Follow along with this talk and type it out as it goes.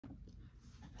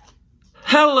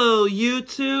Hello,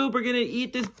 YouTube. We're going to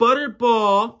eat this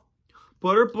Butterball.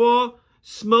 Butterball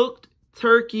smoked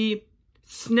turkey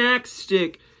snack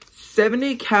stick.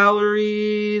 70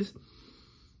 calories.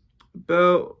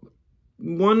 About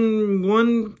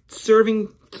one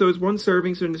serving. So it's one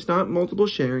serving, so it's not multiple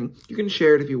sharing. You can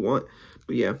share it if you want.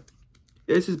 But yeah.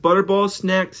 This is Butterball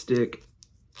snack stick.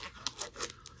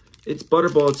 It's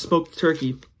Butterball. It's smoked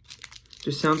turkey.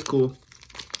 Just sounds cool.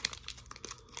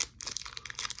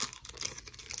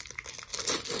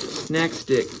 Snack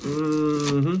stick.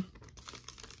 Now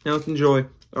let's enjoy.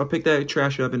 I'll pick that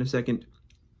trash up in a second.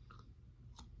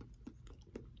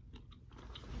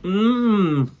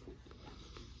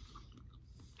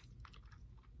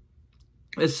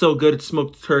 It's so good. It's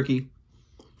smoked turkey.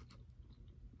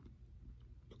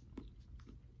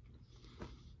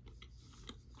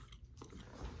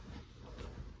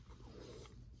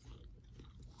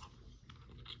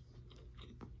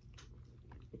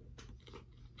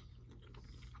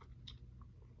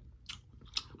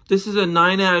 This is a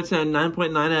 9 out of 10,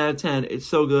 9.9 out of 10. It's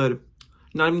so good.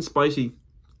 Not even spicy.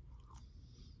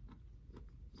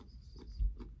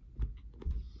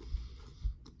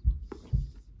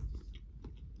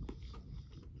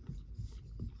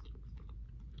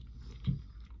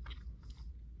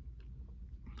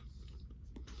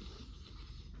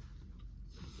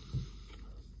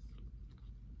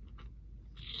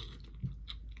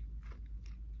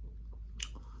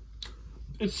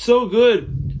 It's so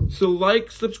good. So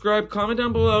like, subscribe, comment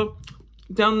down below,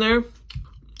 down there,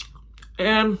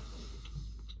 and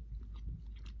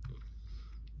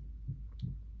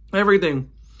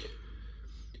everything.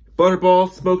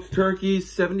 Butterball, smoked turkey,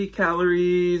 70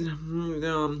 calories,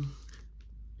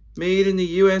 made in the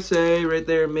USA, right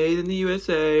there, made in the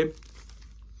USA,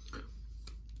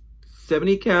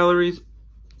 70 calories.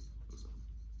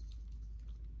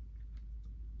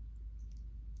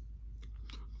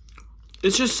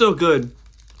 It's just so good.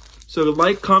 So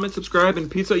like, comment, subscribe, and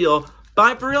peace out, y'all.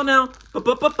 Bye for real now.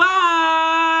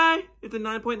 Bye. It's a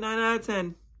 9.9 out of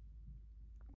 10.